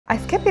I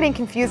kept getting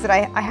confused that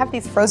I have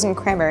these frozen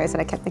cranberries and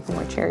I kept thinking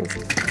were cherries.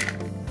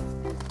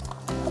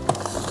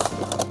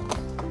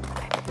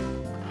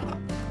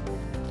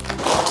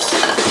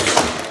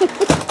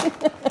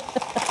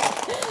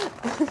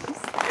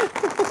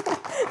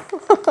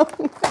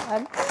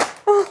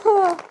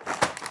 Oh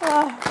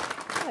God.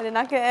 I did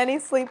not get any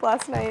sleep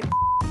last night.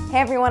 Hey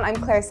everyone, I'm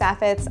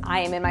Saffitz. I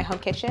am in my home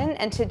kitchen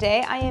and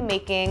today I am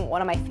making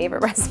one of my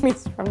favorite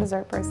recipes from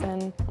Dessert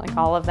Person, like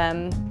all of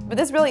them. But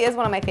this really is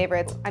one of my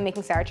favorites. I'm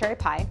making sour cherry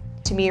pie.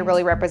 To me, it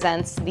really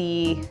represents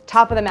the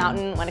top of the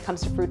mountain when it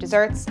comes to fruit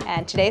desserts.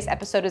 And today's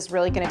episode is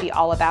really gonna be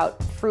all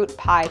about fruit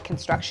pie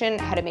construction,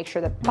 how to make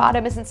sure the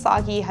bottom isn't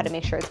soggy, how to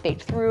make sure it's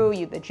baked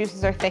through, the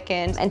juices are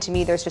thickened. And to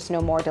me, there's just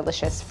no more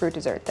delicious fruit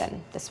dessert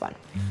than this one.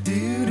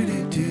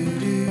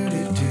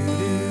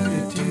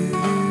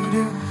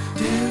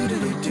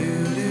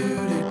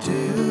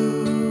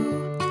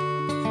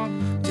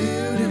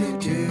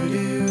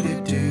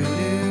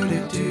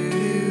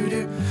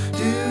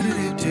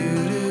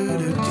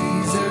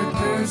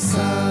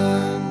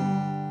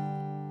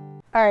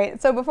 All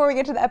right, so before we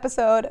get to the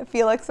episode,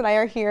 Felix and I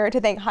are here to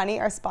thank Honey,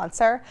 our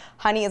sponsor.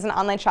 Honey is an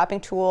online shopping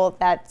tool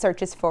that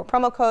searches for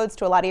promo codes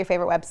to a lot of your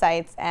favorite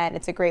websites, and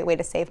it's a great way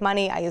to save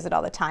money. I use it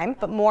all the time,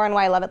 but more on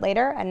why I love it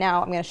later, and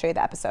now I'm gonna show you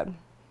the episode.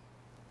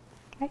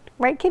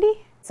 Right,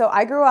 Kitty? So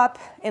I grew up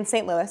in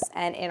St. Louis,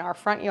 and in our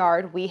front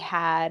yard, we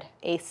had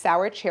a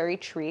sour cherry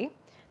tree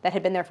that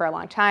had been there for a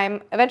long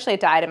time. Eventually it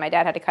died and my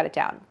dad had to cut it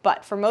down.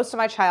 But for most of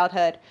my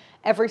childhood,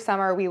 every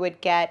summer we would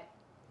get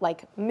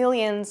like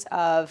millions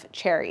of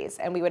cherries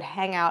and we would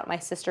hang out my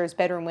sister's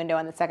bedroom window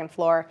on the second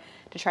floor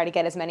to try to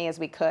get as many as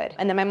we could.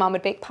 And then my mom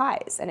would bake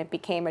pies and it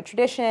became a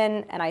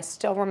tradition and I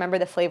still remember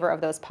the flavor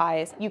of those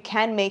pies. You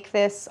can make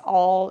this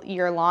all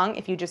year long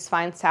if you just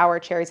find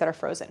sour cherries that are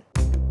frozen.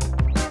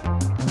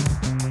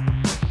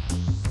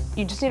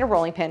 You just need a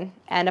rolling pin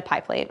and a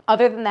pie plate.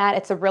 Other than that,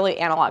 it's a really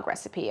analog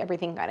recipe.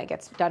 Everything kind of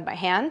gets done by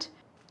hand.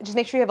 Just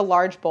make sure you have a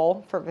large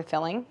bowl for the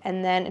filling.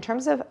 And then in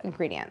terms of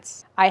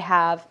ingredients, I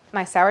have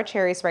my sour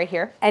cherries right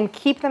here and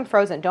keep them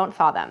frozen, don't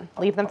thaw them.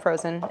 Leave them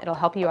frozen, it'll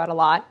help you out a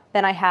lot.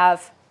 Then I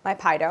have my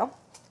pie dough.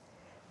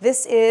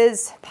 This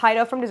is pie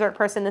dough from Dessert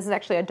Person. This is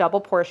actually a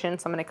double portion,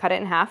 so I'm gonna cut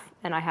it in half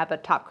and I have a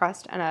top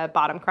crust and a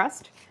bottom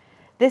crust.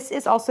 This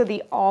is also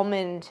the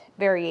almond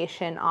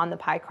variation on the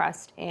pie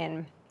crust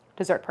in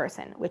Dessert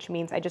Person, which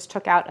means I just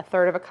took out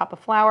 1/3 cup of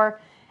flour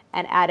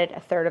and added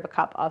 1/3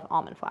 cup of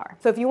almond flour.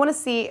 So if you wanna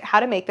see how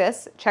to make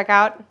this, check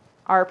out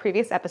our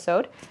previous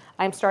episode.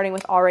 I'm starting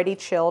with already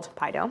chilled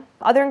pie dough.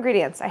 Other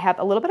ingredients, I have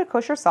a little bit of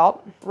kosher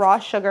salt, raw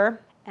sugar,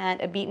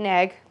 and a beaten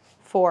egg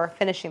for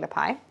finishing the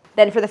pie.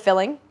 Then for the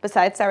filling,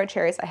 besides sour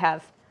cherries, I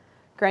have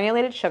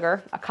granulated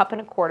sugar,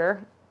 1.25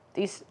 cups.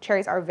 These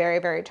cherries are very,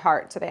 very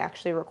tart, so they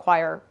actually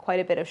require quite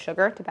a bit of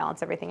sugar to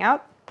balance everything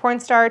out.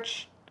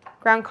 Cornstarch,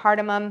 ground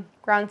cardamom,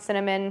 ground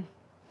cinnamon.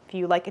 If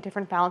you like a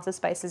different balance of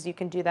spices, you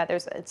can do that.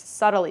 It's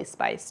subtly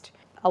spiced.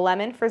 A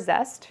lemon for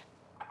zest,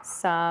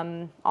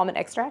 some almond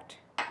extract.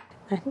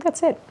 I think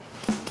that's it.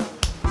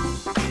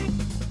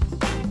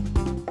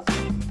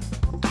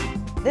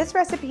 This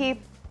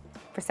recipe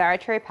for sour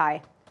cherry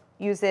pie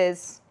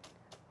uses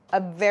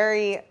a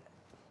very,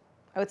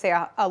 I would say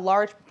a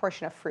large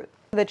proportion of fruit.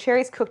 The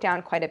cherries cook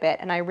down quite a bit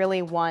and I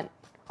really want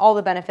all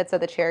the benefits of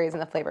the cherries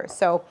and the flavors.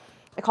 So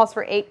it calls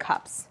for 8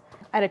 cups.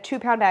 I had a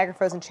 2-pound bag of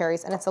frozen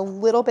cherries and it's a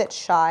little bit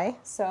shy.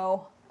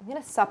 So I'm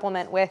gonna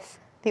supplement with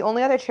the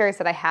only other cherries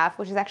that I have,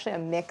 which is actually a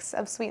mix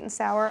of sweet and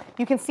sour.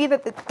 You can see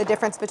that the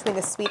difference between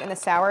the sweet and the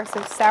sour.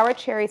 So sour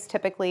cherries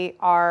typically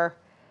are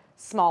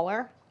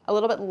smaller, a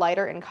little bit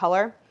lighter in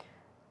color.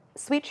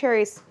 Sweet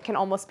cherries can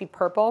almost be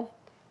purple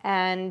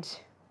and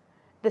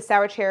the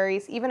sour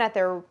cherries, even at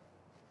their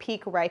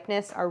peak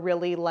ripeness, are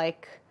really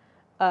like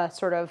a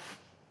sort of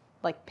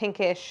like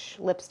pinkish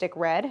lipstick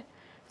red.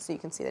 So you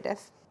can see the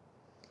diff.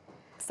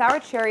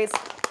 Sour cherries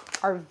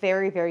are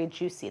very, very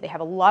juicy. They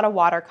have a lot of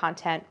water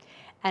content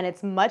and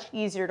it's much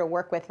easier to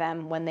work with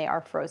them when they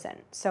are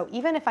frozen. So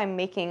even if I'm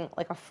making,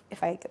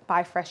 if I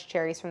buy fresh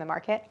cherries from the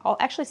market, I'll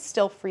actually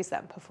still freeze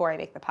them before I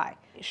make the pie.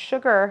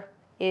 Sugar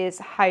is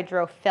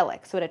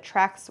hydrophilic, so it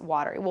attracts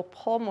water. It will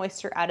pull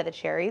moisture out of the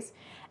cherries.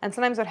 And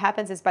sometimes what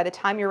happens is by the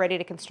time you're ready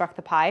to construct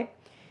the pie,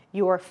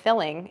 your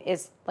filling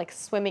is like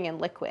swimming in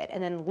liquid,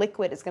 and then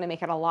liquid is gonna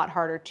make it a lot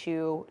harder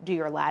to do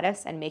your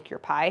lattice and make your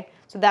pie.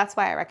 So that's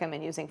why I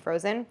recommend using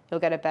frozen. You'll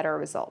get a better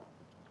result.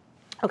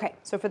 Okay,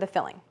 so for the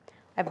filling,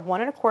 I have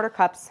 1.25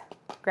 cups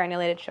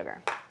granulated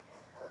sugar.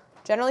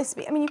 Generally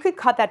speaking, I mean, you could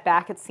cut that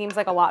back. It seems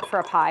like a lot for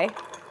a pie,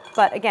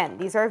 but again,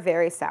 these are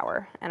very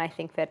sour, and I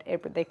think that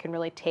they can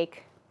really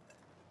take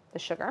the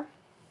sugar.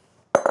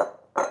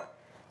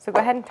 So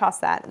go ahead and toss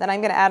that. Then I'm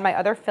gonna add my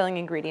other filling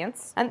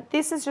ingredients. And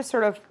this is just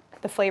sort of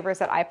the flavors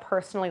that I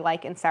personally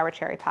like in sour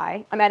cherry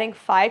pie. I'm adding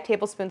 5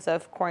 tablespoons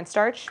of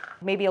cornstarch,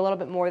 maybe a little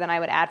bit more than I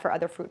would add for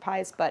other fruit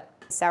pies, but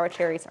sour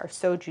cherries are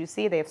so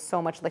juicy, they have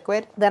so much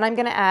liquid. Then I'm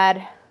gonna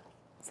add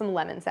some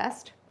lemon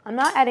zest. I'm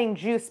not adding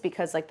juice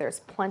because there's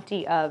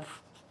plenty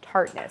of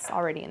tartness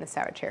already in the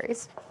sour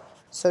cherries.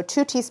 So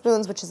 2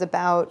 teaspoons, which is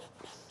about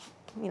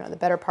you know, the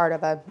better part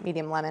of a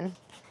medium lemon.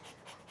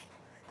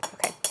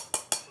 Okay.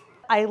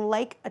 I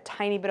like a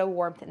tiny bit of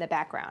warmth in the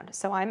background,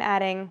 so I'm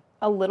adding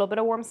a little bit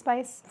of warm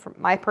spice. For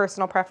my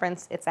personal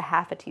preference, it's a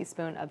half a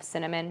teaspoon of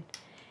cinnamon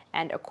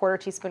and a quarter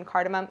teaspoon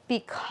cardamom.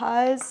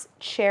 Because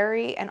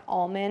cherry and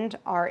almond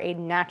are a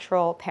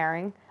natural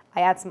pairing,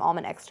 I add some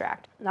almond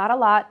extract. Not a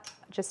lot,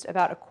 just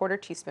about a quarter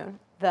teaspoon.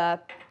 The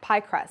pie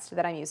crust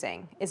that I'm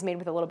using is made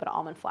with a little bit of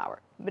almond flour,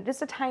 but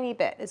just a tiny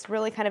bit. It's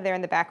really kind of there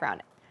in the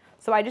background.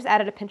 So I just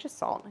added a pinch of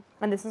salt,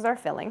 and this is our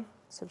filling.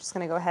 So I'm just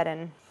gonna go ahead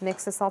and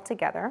mix this all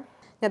together.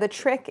 Now the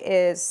trick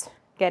is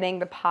getting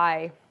the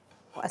pie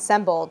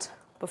assembled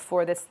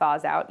before this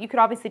thaws out. You could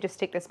obviously just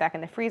stick this back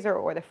in the freezer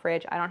or the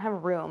fridge. I don't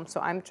have room,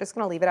 so I'm just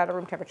gonna leave it at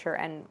room temperature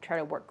and try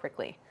to work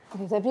quickly.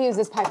 Okay, so I have to use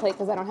this pie plate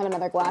because I don't have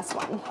another glass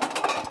one.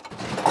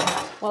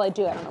 Well, I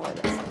do, I don't know where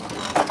it is.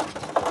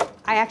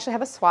 I actually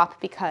have a swap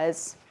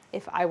because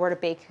if I were to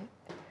bake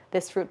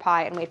this fruit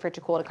pie and wait for it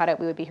to cool to cut it,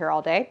 we would be here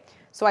all day.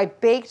 So I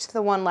baked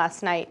the one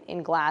last night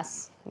in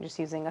glass. I'm just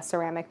using a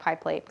ceramic pie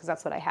plate because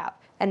that's what I have.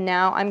 And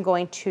now I'm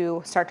going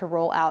to start to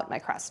roll out my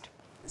crust.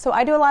 So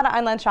I do a lot of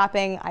online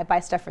shopping. I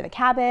buy stuff for the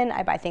cabin,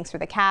 I buy things for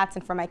the cats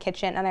and for my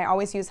kitchen, and I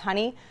always use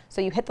Honey.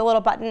 So you hit the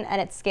little button and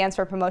it scans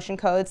for promotion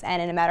codes,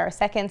 and in a matter of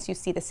seconds, you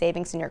see the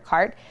savings in your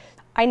cart.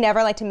 I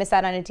never like to miss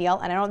out on a deal,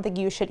 and I don't think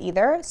you should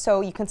either. So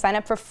you can sign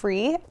up for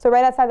free. So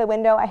right outside the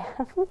window, I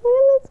have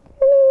this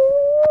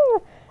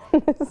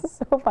kitty. This is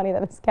so funny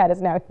that this cat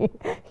is now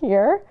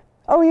here.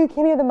 Oh, you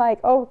can't hear the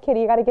mic. Oh,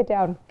 kitty, you gotta get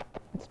down.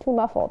 It's too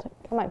muffled.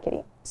 Come on,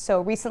 kitty.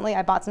 So recently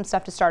I bought some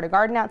stuff to start a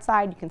garden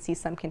outside. You can see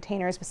some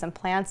containers with some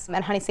plants,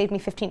 and Honey saved me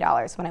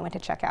 $15 when I went to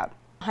check out.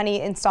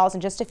 Honey installs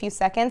in just a few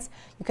seconds.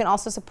 You can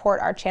also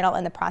support our channel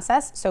in the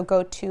process. So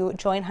go to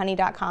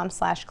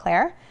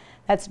joinhoney.com/Claire.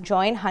 That's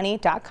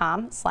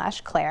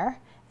joinhoney.com/Claire.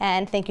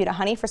 And thank you to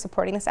Honey for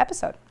supporting this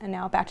episode. And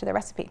now back to the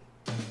recipe.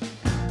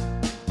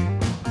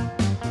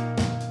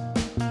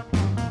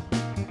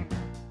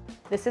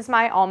 This is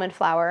my almond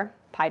flour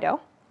pie dough.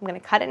 I'm gonna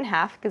cut it in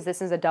half because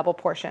this is a double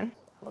portion.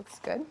 Looks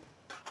good.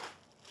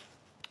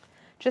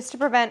 Just to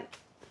prevent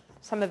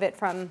some of it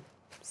from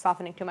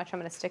softening too much, I'm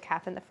gonna stick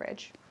half in the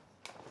fridge.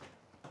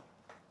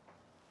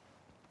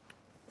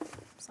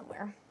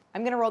 Somewhere.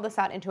 I'm gonna roll this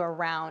out into a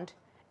round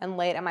and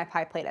lay it on my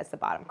pie plate as the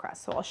bottom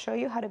crust. So I'll show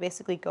you how to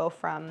basically go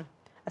from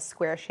a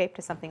square shape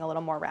to something a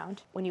little more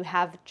round. When you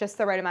have just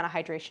the right amount of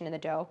hydration in the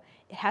dough,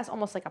 it has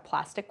almost like a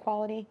plastic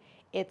quality.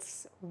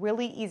 It's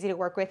really easy to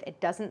work with. It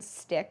doesn't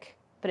stick,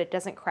 but it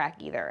doesn't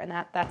crack either. And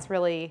that's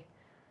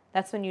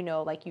when you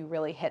know like you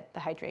really hit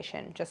the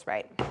hydration just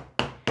right.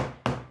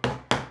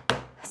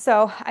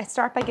 So I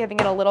start by giving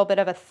it a little bit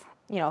of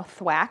a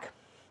thwack.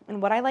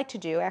 And what I like to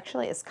do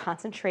actually is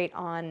concentrate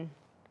on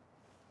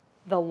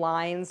the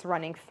lines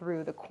running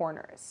through the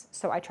corners.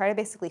 So I try to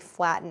basically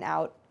flatten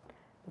out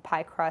the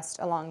pie crust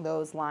along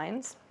those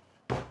lines.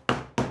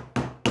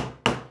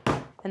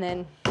 And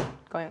then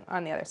going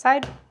on the other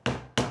side,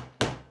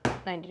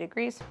 90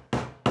 degrees.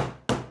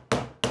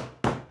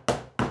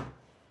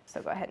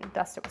 So go ahead and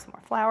dust it with some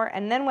more flour.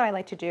 And then what I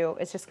like to do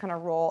is just kind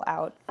of roll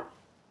out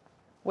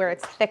where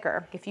it's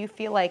thicker. If you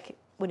feel like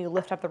when you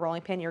lift up the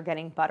rolling pin, you're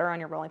getting butter on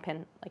your rolling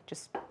pin, like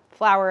just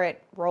flour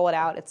it, roll it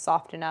out, it's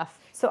soft enough.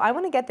 So I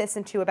want to get this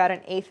into about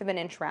 1/8 of an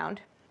inch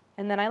round.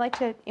 And then I like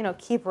to,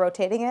 keep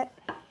rotating it.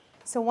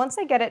 So once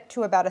I get it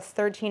to about a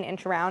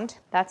 13-inch round,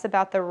 that's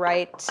about the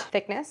right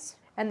thickness.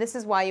 And this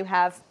is why you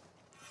have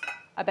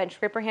a bench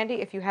scraper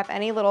handy. If you have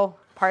any little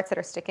parts that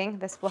are sticking,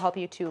 this will help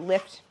you to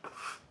lift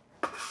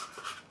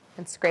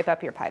and scrape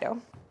up your pie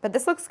dough. But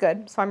this looks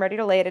good, so I'm ready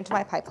to lay it into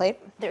my pie plate.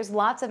 There's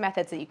lots of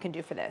methods that you can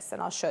do for this,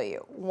 and I'll show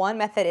you. One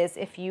method is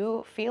if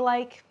you feel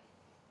like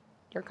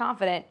you're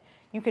confident,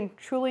 you can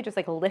truly just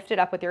like lift it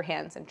up with your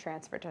hands and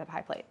transfer it to the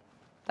pie plate.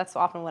 That's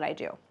often what I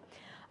do.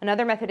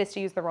 Another method is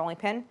to use the rolling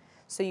pin.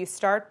 So you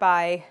start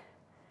by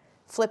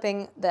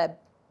flipping the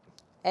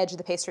edge of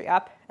the pastry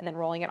up and then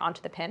rolling it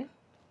onto the pin.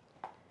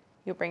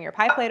 You bring your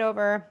pie plate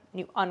over, and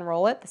you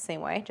unroll it the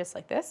same way, just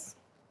like this,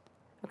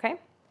 okay?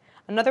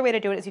 Another way to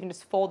do it is you can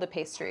just fold the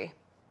pastry.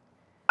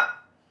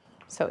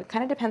 So it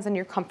kind of depends on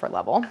your comfort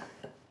level.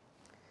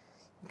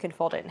 You can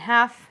fold it in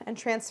half and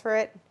transfer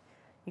it.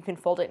 You can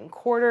fold it in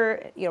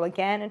quarter,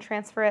 again, and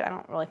transfer it. I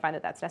don't really find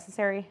that that's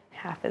necessary.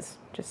 Half is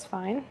just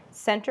fine.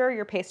 Center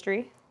your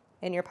pastry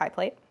in your pie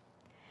plate.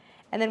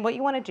 And then what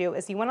you want to do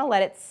is you want to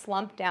let it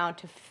slump down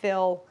to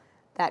fill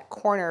that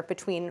corner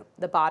between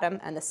the bottom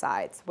and the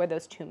sides where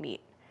those two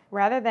meet.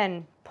 Rather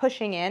than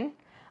pushing in,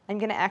 I'm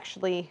going to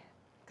actually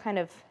kind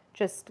of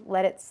just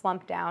let it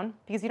slump down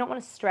because you don't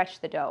want to stretch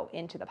the dough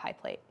into the pie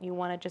plate. You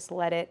want to just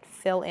let it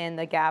fill in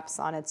the gaps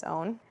on its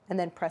own and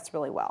then press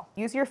really well.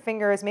 Use your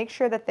fingers, make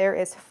sure that there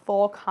is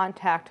full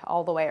contact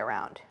all the way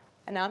around.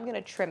 And now I'm going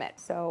to trim it.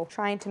 So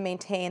trying to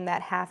maintain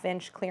that 1/2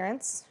 inch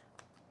clearance.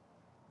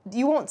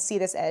 You won't see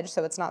this edge,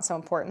 so it's not so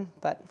important,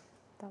 but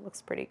that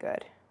looks pretty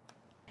good.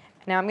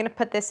 Now I'm going to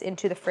put this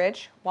into the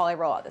fridge while I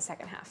roll out the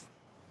second half.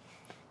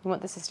 You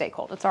want this to stay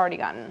cold. It's already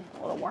gotten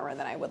a little warmer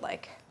than I would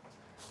like.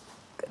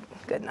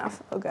 Good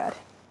enough. Oh, God.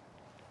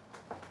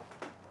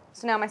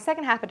 So now my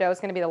second half of dough is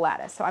gonna be the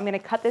lattice. So I'm gonna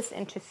cut this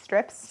into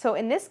strips. So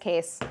in this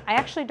case, I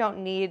actually don't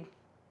need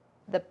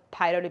the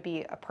pie dough to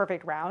be a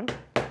perfect round.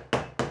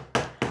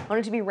 I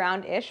want it to be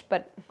round-ish,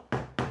 but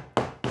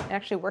it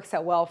actually works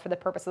out well for the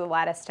purpose of the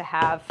lattice to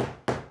have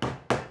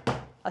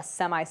a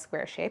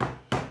semi-square shape.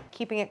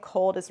 Keeping it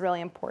cold is really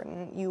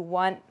important. You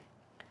want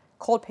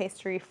cold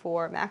pastry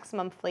for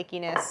maximum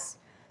flakiness.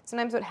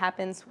 Sometimes what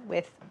happens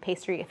with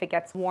pastry, if it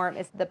gets warm,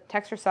 is the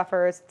texture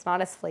suffers, it's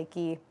not as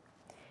flaky.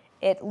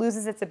 It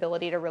loses its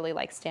ability to really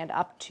like stand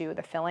up to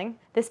the filling.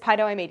 This pie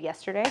dough I made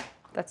yesterday,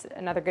 that's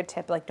another good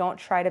tip. Like, don't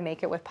try to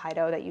make it with pie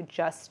dough that you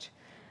just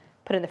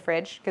put in the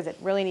fridge, because it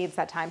really needs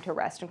that time to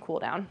rest and cool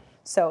down.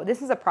 So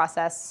this is a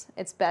process.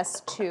 It's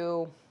best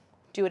to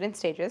do it in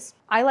stages.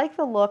 I like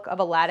the look of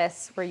a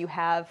lattice where you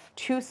have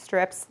two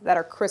strips that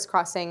are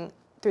crisscrossing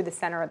through the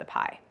center of the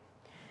pie.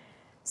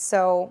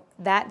 So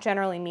that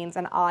generally means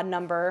an odd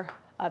number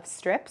of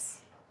strips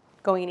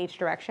going in each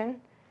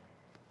direction.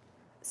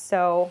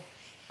 So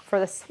for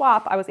the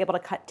swap, I was able to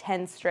cut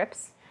 10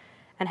 strips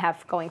and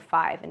have going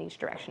 5 in each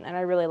direction. And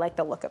I really like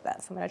the look of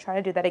that. So I'm gonna try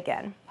to do that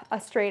again.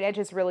 A straight edge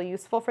is really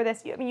useful for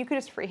this. I mean, you could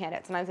just freehand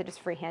it. Sometimes I just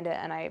freehand it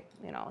and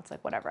it's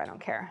like, whatever, I don't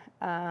care.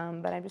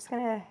 But I'm just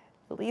gonna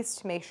at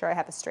least make sure I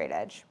have a straight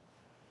edge.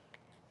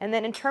 And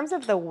then in terms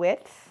of the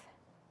width,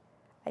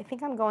 I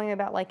think I'm going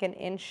about like an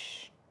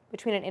inch,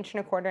 between an inch and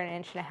a quarter and an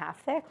inch and a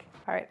half thick.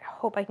 All right, I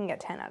hope I can get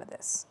 10 out of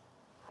this.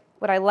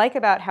 What I like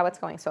about how it's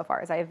going so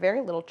far is I have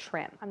very little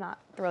trim. I'm not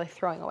really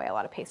throwing away a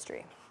lot of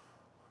pastry.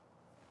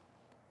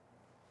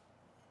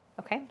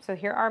 Okay, so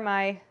here are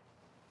my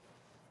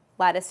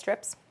lattice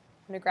strips.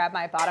 I'm gonna grab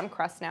my bottom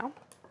crust now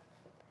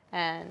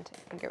and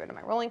I can get rid of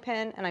my rolling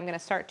pin, and I'm gonna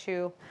start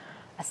to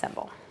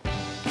assemble.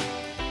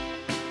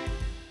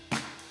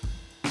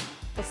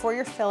 Before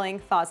your filling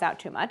thaws out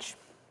too much,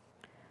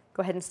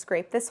 go ahead and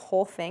scrape this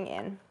whole thing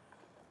in.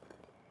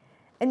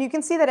 And you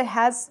can see that it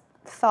has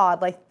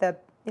thawed, like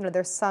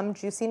there's some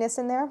juiciness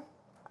in there.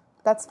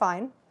 That's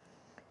fine.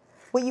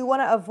 What you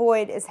want to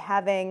avoid is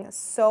having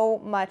so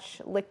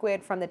much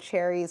liquid from the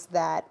cherries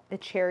that the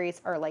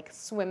cherries are like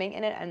swimming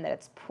in it and that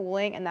it's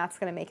pooling, and that's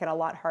going to make it a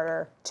lot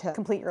harder to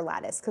complete your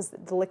lattice because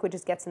the liquid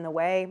just gets in the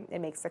way. It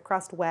makes the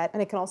crust wet,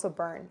 and it can also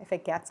burn if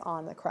it gets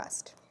on the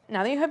crust.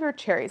 Now that you have your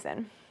cherries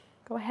in,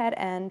 go ahead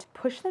and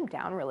push them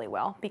down really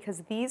well,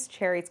 because these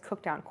cherries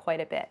cook down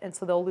quite a bit, and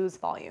so they'll lose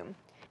volume.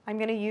 I'm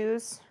going to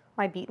use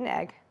my beaten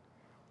egg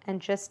and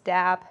just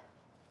dab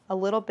a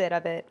little bit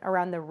of it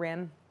around the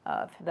rim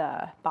of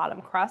the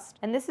bottom crust.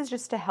 And this is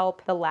just to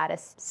help the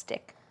lattice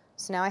stick.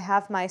 So now I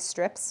have my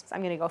strips.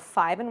 I'm gonna go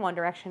 5 in one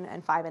direction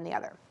and 5 in the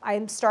other.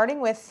 I'm starting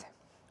with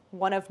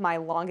one of my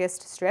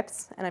longest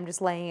strips, and I'm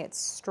just laying it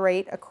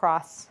straight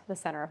across the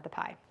center of the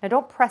pie. Now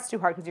don't press too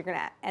hard, because you're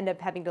gonna end up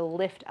having to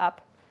lift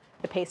up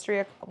the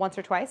pastry once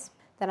or twice.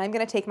 Then I'm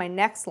gonna take my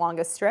next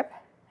longest strip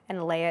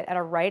and lay it at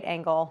a right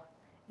angle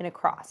in a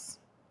cross,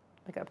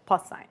 like a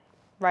plus sign,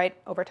 right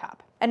over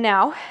top. And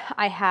now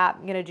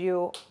I'm gonna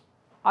do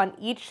on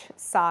each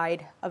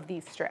side of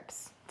these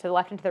strips, to the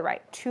left and to the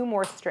right, 2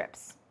 more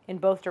strips in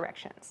both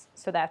directions.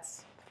 So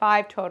that's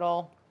 5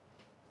 total,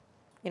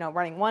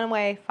 running one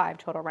way, 5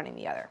 total running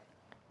the other.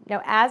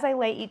 Now, as I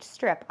lay each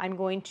strip, I'm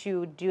going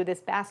to do this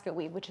basket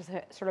weave, which is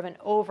sort of an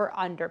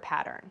over-under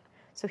pattern.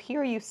 So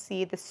here you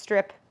see the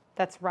strip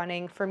that's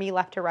running, for me,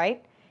 left to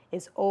right,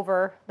 is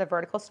over the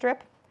vertical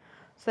strip.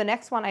 So the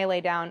next one I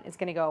lay down is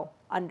gonna go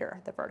under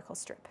the vertical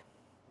strip,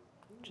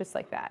 just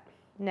like that.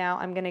 Now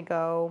I'm gonna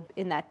go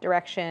in that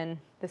direction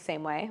the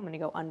same way. I'm gonna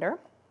go under.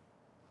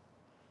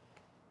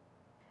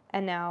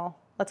 And now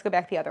let's go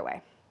back the other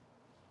way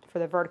for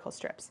the vertical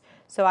strips.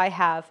 So I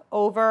have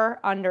over,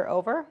 under,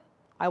 over.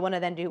 I wanna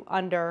then do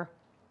under,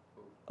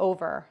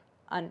 over,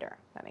 under.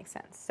 That makes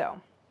sense. So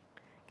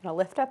I'm gonna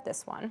lift up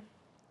this one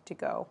to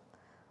go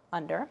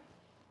under,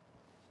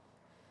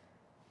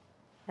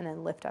 and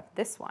then lift up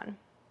this one.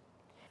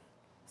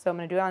 So I'm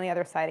gonna do it on the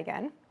other side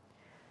again.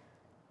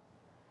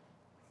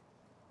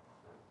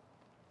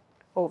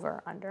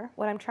 Over, under.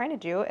 What I'm trying to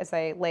do as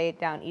I lay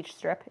down each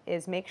strip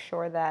is make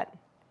sure that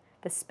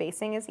the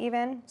spacing is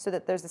even, so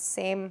that there's the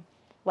same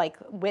like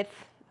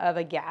width of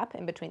a gap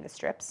in between the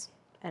strips,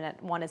 and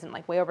that one isn't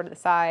like way over to the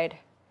side.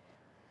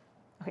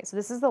 Okay, so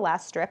this is the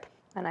last strip,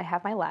 and I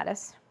have my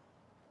lattice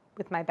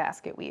with my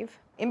basket weave.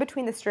 In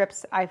between the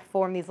strips, I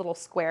form these little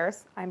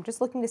squares. I'm just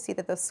looking to see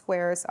that those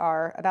squares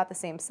are about the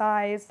same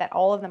size, that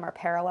all of them are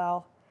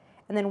parallel.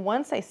 And then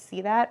once I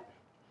see that,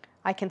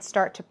 I can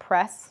start to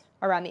press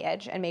around the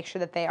edge and make sure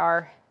that they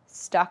are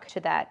stuck to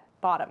that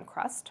bottom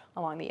crust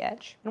along the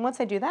edge. And once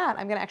I do that,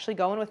 I'm gonna actually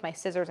go in with my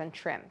scissors and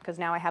trim, because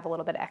now I have a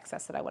little bit of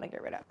excess that I wanna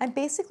get rid of. I'm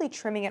basically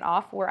trimming it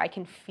off where I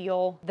can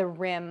feel the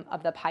rim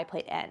of the pie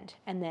plate end,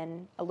 and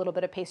then a little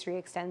bit of pastry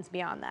extends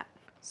beyond that.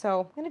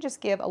 So I'm gonna just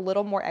give a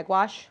little more egg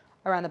wash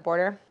around the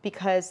border,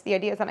 because the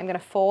idea is that I'm gonna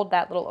fold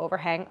that little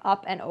overhang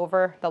up and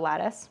over the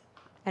lattice.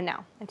 And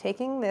now I'm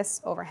taking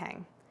this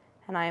overhang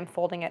and I am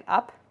folding it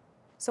up.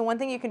 So one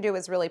thing you can do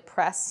is really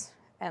press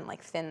and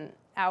like thin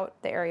out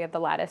the area of the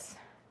lattice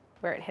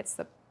where it hits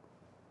the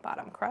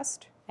bottom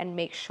crust. and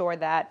make sure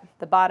that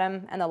the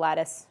bottom and the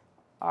lattice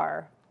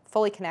are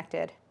fully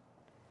connected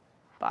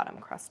bottom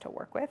crust to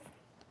work with.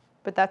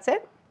 But that's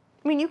it.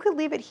 I mean, you could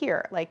leave it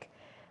here. Like,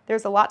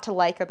 there's a lot to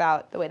like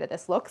about the way that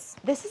this looks.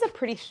 This is a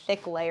pretty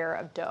thick layer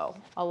of dough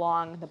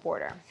along the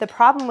border. The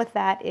problem with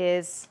that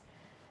is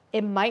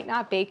it might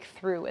not bake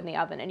through in the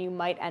oven, and you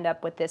might end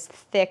up with this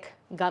thick,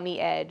 gummy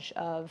edge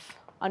of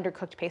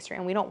undercooked pastry,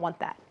 and we don't want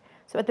that.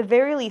 So at the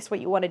very least, what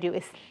you want to do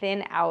is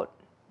thin out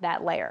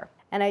that layer.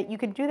 And you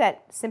can do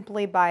that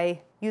simply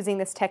by using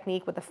this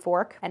technique with a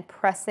fork and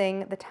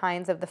pressing the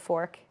tines of the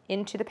fork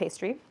into the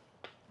pastry.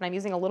 And I'm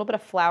using a little bit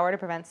of flour to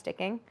prevent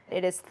sticking.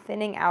 It is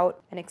thinning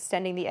out and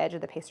extending the edge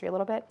of the pastry a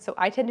little bit. So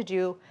I tend to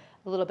do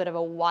a little bit of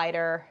a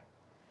wider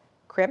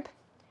crimp,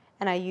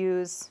 and I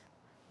use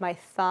my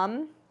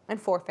thumb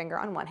and forefinger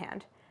on one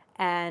hand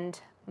and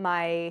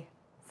my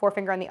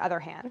forefinger on the other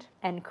hand,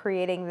 and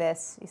creating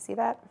this, you see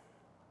that?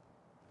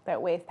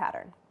 That wave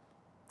pattern.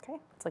 Okay,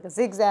 it's like a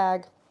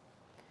zigzag,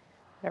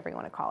 whatever you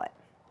want to call it.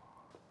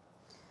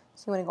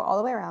 So you want to go all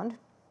the way around,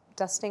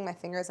 dusting my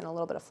fingers in a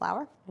little bit of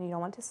flour, and you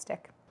don't want it to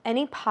stick.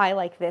 Any pie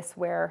like this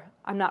where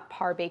I'm not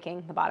par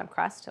baking the bottom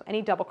crust, so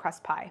any double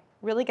crust pie,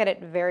 really get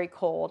it very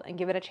cold and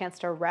give it a chance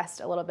to rest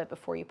a little bit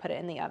before you put it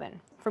in the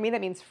oven. For me,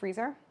 that means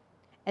freezer,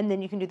 and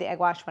then you can do the egg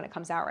wash when it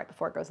comes out right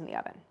before it goes in the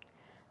oven.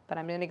 But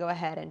I'm gonna go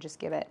ahead and just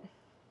give it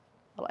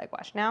a little egg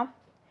wash now.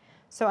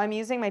 So I'm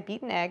using my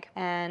beaten egg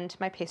and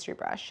my pastry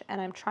brush, and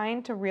I'm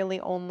trying to really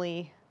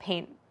only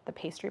paint the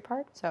pastry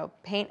part. So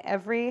paint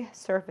every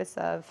surface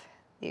of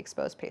the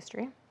exposed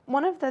pastry.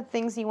 One of the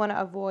things you want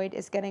to avoid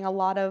is getting a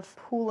lot of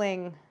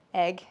pooling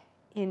egg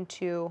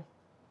into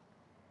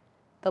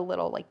the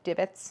little like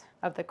divots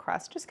of the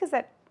crust, just because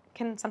that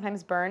can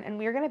sometimes burn, and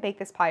we're going to bake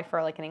this pie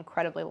for like an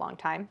incredibly long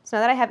time. So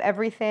now that I have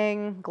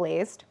everything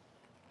glazed,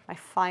 my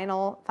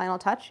final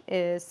touch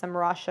is some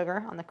raw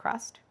sugar on the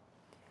crust.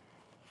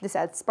 This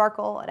adds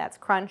sparkle, it adds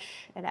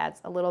crunch, it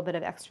adds a little bit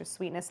of extra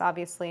sweetness,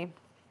 obviously.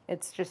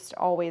 It's just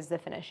always the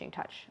finishing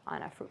touch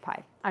on a fruit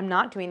pie. I'm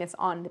not doing this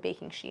on the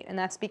baking sheet, and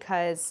that's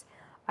because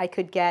I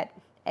could get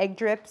egg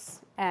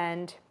drips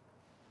and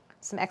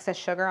some excess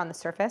sugar on the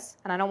surface,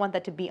 and I don't want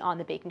that to be on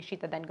the baking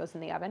sheet that then goes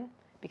in the oven,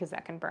 because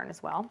that can burn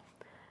as well.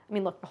 I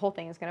mean, look, the whole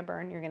thing is gonna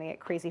burn. You're gonna get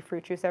crazy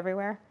fruit juice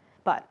everywhere,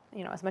 but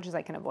you know, as much as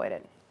I can avoid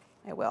it,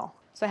 I will.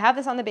 So I have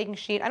this on the baking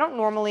sheet. I don't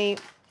normally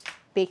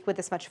bake with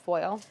this much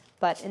foil,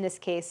 but in this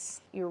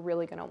case, you're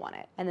really gonna want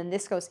it. And then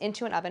this goes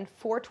into an oven,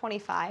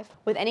 425.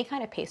 With any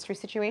kind of pastry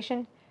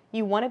situation,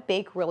 you wanna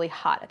bake really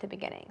hot at the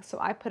beginning. So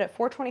I put it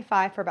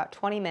 425 for about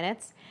 20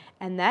 minutes,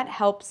 and that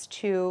helps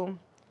to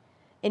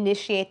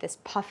initiate this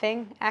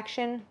puffing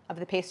action of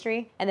the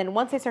pastry. And then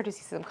once I start to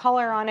see some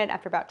color on it,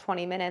 after about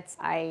 20 minutes,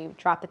 I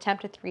drop the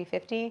temp to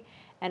 350,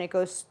 and it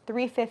goes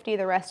 350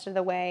 the rest of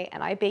the way,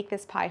 and I bake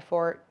this pie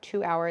for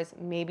 2 hours,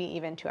 maybe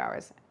even 2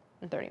 hours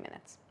and 30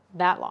 minutes.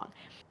 That long.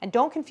 And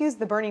don't confuse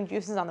the burning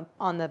juices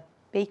on the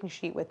baking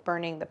sheet with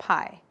burning the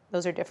pie.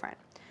 Those are different.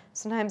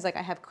 Sometimes like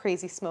I have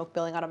crazy smoke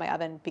billowing out of my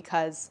oven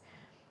because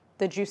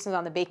the juices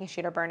on the baking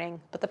sheet are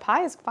burning, but the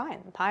pie is fine.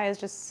 The pie is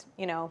just,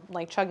 you know,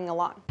 like chugging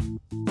along.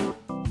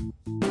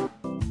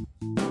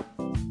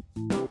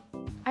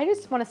 I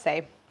just want to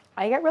say,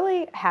 I get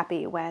really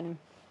happy when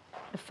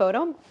the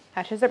photo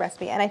matches the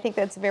recipe, and I think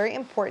that's very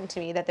important to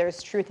me that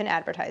there's truth in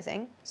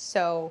advertising.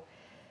 So,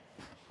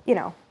 you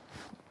know,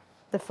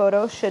 the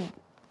photo should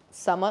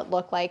somewhat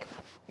look like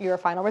your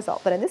final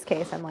result, but in this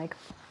case, I'm like,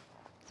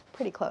 it's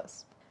pretty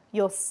close.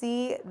 You'll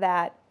see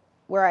that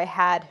where I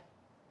had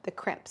the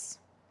crimps,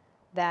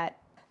 that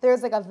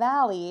there's like a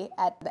valley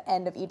at the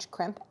end of each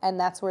crimp, and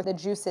that's where the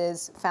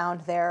juices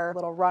found their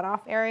little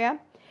runoff area.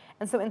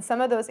 And so in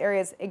some of those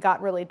areas, it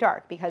got really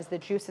dark because the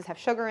juices have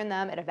sugar in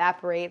them, it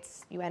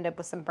evaporates, you end up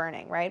with some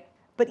burning, right?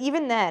 But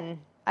even then,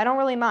 I don't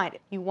really mind.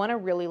 You wanna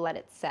really let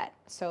it set.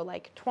 So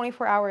like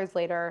 24 hours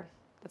later,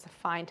 that's a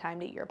fine time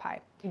to eat your pie.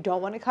 You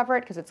don't want to cover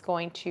it because it's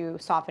going to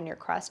soften your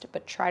crust,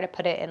 but try to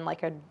put it in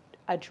like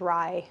a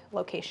dry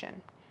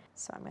location.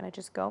 So I'm going to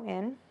just go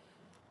in,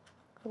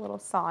 a little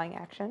sawing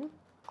action.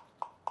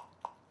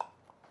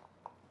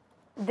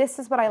 This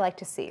is what I like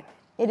to see.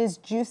 It is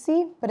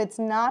juicy, but it's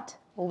not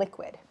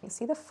liquid. You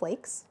see the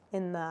flakes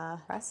in the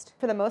crust?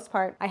 For the most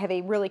part, I have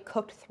a really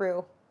cooked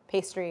through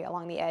pastry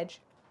along the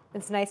edge.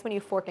 It's nice when you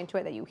fork into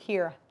it that you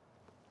hear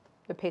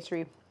the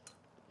pastry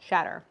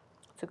shatter.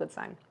 It's a good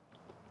sign.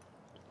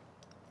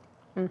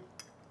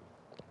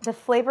 The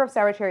flavor of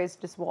sour cherries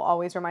just will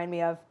always remind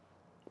me of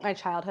my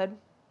childhood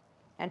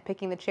and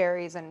picking the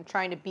cherries and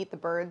trying to beat the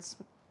birds,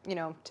 you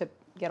know, to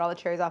get all the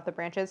cherries off the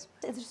branches.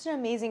 It's just an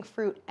amazing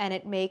fruit, and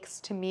it makes,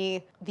 to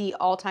me, the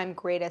all-time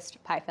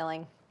greatest pie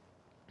filling.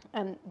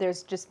 And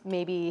there's just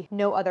maybe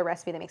no other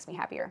recipe that makes me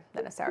happier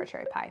than a sour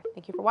cherry pie.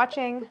 Thank you for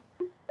watching.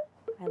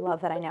 I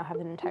love that I now have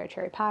an entire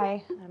cherry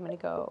pie. I'm gonna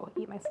go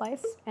eat my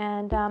slice,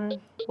 and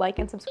like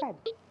and subscribe.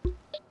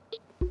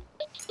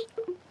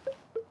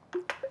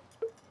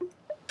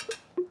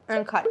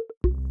 And cut.